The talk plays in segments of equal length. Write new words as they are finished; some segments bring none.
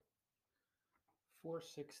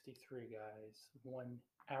463, guys. One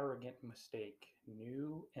arrogant mistake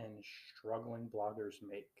new and struggling bloggers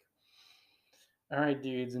make. All right,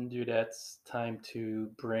 dudes and dudettes, time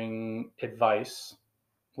to bring advice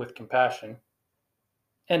with compassion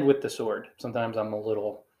and with the sword. Sometimes I'm a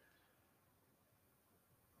little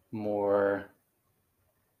more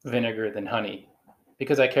vinegar than honey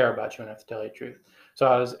because I care about you and I have to tell you the truth. So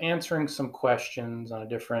I was answering some questions on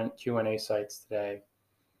different Q&A sites today,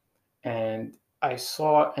 and I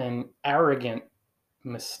saw an arrogant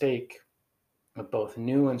mistake that both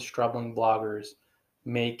new and struggling bloggers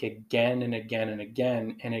make again and again and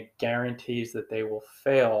again, and it guarantees that they will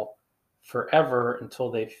fail forever until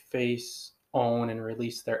they face, own, and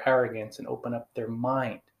release their arrogance and open up their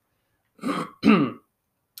mind.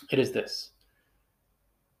 It is this: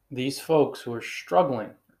 these folks who are struggling,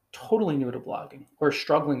 totally new to blogging, or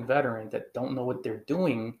struggling veterans that don't know what they're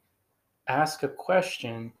doing, ask a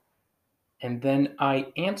question, and then I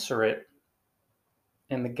answer it,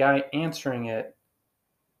 and the guy answering it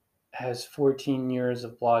has 14 years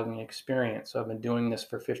of blogging experience. So I've been doing this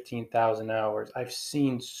for 15,000 hours. I've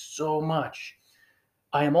seen so much.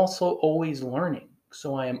 I am also always learning.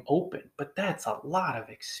 So I am open, but that's a lot of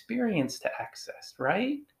experience to access,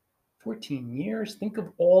 right? 14 years. Think of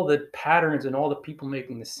all the patterns and all the people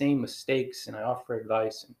making the same mistakes, and I offer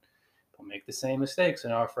advice, and people make the same mistakes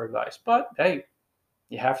and I offer advice. But hey,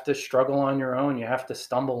 you have to struggle on your own. You have to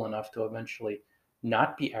stumble enough to eventually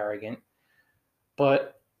not be arrogant.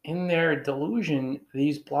 But in their delusion,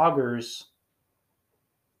 these bloggers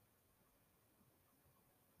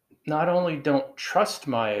not only don't trust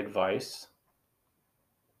my advice,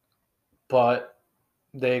 but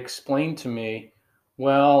they explain to me,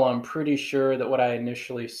 well, I'm pretty sure that what I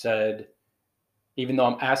initially said, even though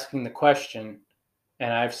I'm asking the question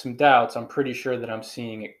and I have some doubts, I'm pretty sure that I'm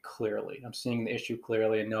seeing it clearly. I'm seeing the issue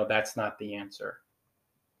clearly, and no, that's not the answer.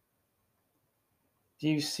 Do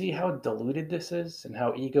you see how diluted this is and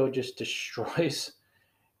how ego just destroys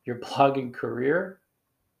your blogging career?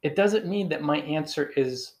 It doesn't mean that my answer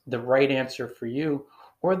is the right answer for you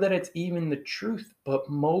or that it's even the truth, but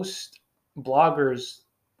most bloggers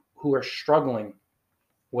who are struggling,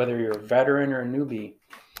 whether you're a veteran or a newbie,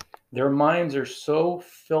 their minds are so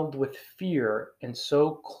filled with fear and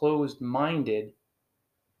so closed minded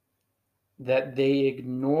that they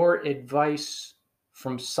ignore advice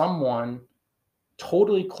from someone,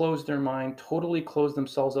 totally close their mind, totally close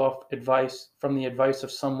themselves off advice from the advice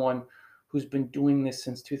of someone who's been doing this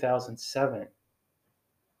since 2007.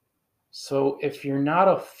 So if you're not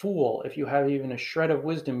a fool, if you have even a shred of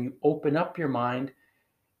wisdom, you open up your mind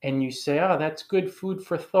and you say, oh, that's good food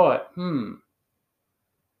for thought.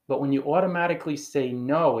 But when you automatically say,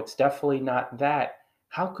 no, it's definitely not that,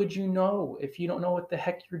 how could you know if you don't know what the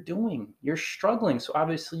heck you're doing? You're struggling. So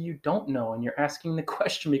obviously you don't know. And you're asking the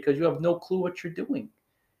question because you have no clue what you're doing.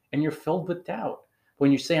 And you're filled with doubt.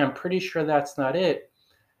 When you say, I'm pretty sure that's not it,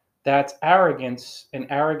 that's arrogance. And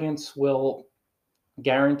arrogance will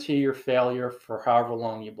guarantee your failure for however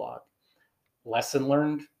long you blog. Lesson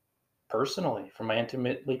learned personally from my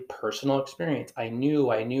intimately personal experience. I knew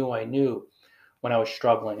when I was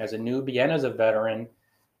struggling as a newbie and as a veteran,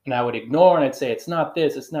 and I would ignore and I'd say, it's not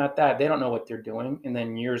this, it's not that. They don't know what they're doing. And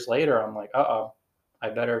then years later, I'm like, I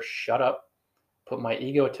better shut up, put my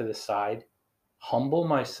ego to the side, humble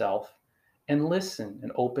myself, and listen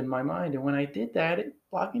and open my mind. And when I did that,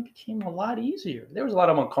 blogging became a lot easier. There was a lot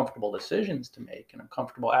of uncomfortable decisions to make and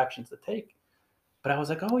uncomfortable actions to take. But I was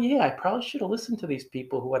like, oh, yeah, I probably should have listened to these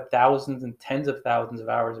people who had thousands and tens of thousands of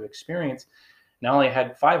hours of experience. Now I only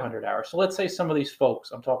had 500 hours. So let's say some of these folks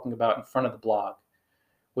I'm talking about in front of the blog,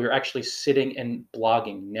 where you're actually sitting and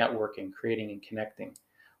blogging, networking, creating, and connecting.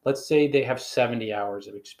 Let's say they have 70 hours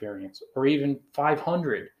of experience or even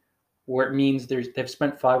 500, where it means they've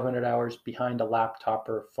spent 500 hours behind a laptop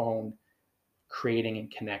or a phone creating and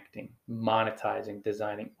connecting, monetizing,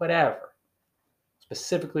 designing, whatever,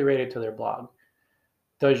 specifically related to their blog.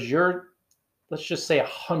 Does your, let's just say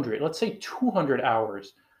 100, let's say 200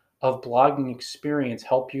 hours of blogging experience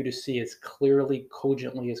help you to see as clearly,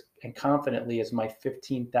 cogently, and confidently as my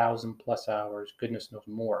 15,000 plus hours, goodness knows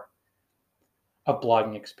more, of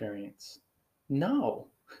blogging experience? No.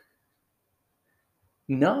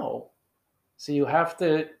 No. So you have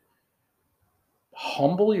to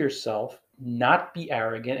humble yourself, not be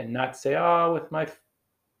arrogant, and not say, oh, with my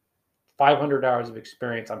 500 hours of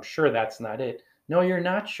experience, I'm sure that's not it. No, you're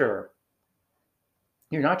not sure.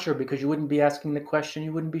 You're not sure because you wouldn't be asking the question,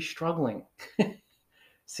 you wouldn't be struggling.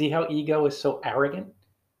 See how ego is so arrogant,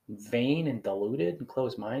 vain, and deluded and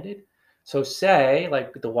closed minded? So say,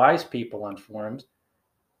 like the wise people on forums,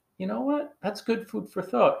 you know what? That's good food for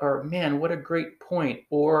thought. Or, man, what a great point.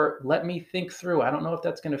 Or, let me think through. I don't know if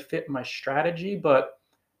that's going to fit my strategy, but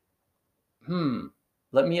hmm,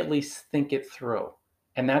 let me at least think it through.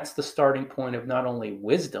 And that's the starting point of not only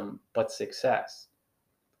wisdom, but success.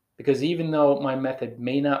 Because even though my method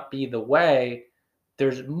may not be the way,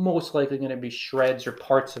 there's most likely going to be shreds or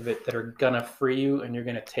parts of it that are going to free you and you're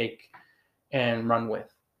going to take and run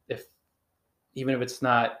with. If even if it's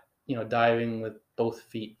not, diving with both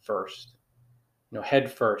feet first, head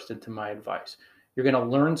first into my advice. You're going to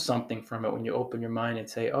learn something from it when you open your mind and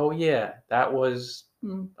say, oh, yeah, that was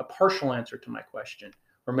a partial answer to my question.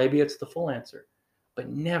 Or maybe it's the full answer. But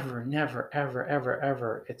never, never, ever, ever,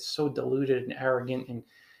 ever. It's so diluted and arrogant, and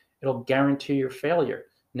it'll guarantee your failure.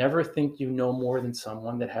 Never think you know more than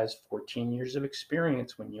someone that has 14 years of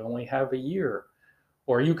experience when you only have a year.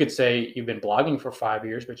 Or you could say you've been blogging for 5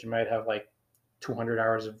 years, but you might have like 200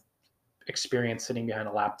 hours of experience sitting behind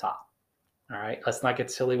a laptop. All right, let's not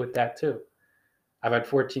get silly with that too. I've had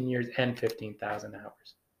 14 years and 15,000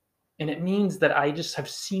 hours. And it means that I just have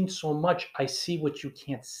seen so much. I see what you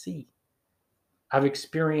can't see. I've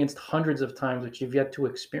experienced hundreds of times what you've yet to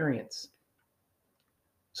experience.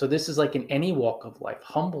 So this is like in any walk of life.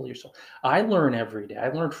 Humble yourself. I learn every day. I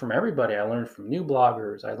learn from everybody. I learn from new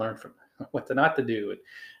bloggers. I learn from what to not to do, and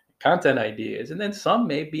content ideas. And then some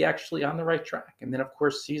may be actually on the right track. And then, of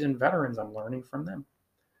course, seasoned veterans, I'm learning from them.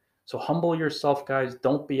 So humble yourself, guys.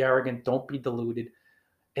 Don't be arrogant. Don't be deluded.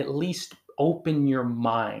 At least open your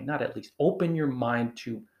mind, not at least, open your mind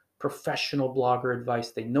to professional blogger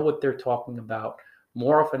advice. They know what they're talking about.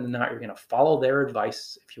 More often than not, you're going to follow their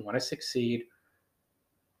advice if you want to succeed.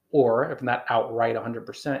 Or if not outright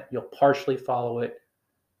 100%, you'll partially follow it.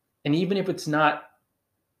 And even if it's not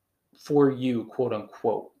for you, quote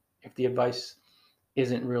unquote, if the advice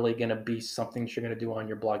isn't really going to be something that you're going to do on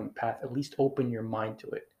your blogging path, at least open your mind to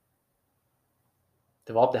it.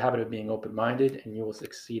 Develop the habit of being open-minded, and you will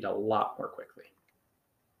succeed a lot more quickly.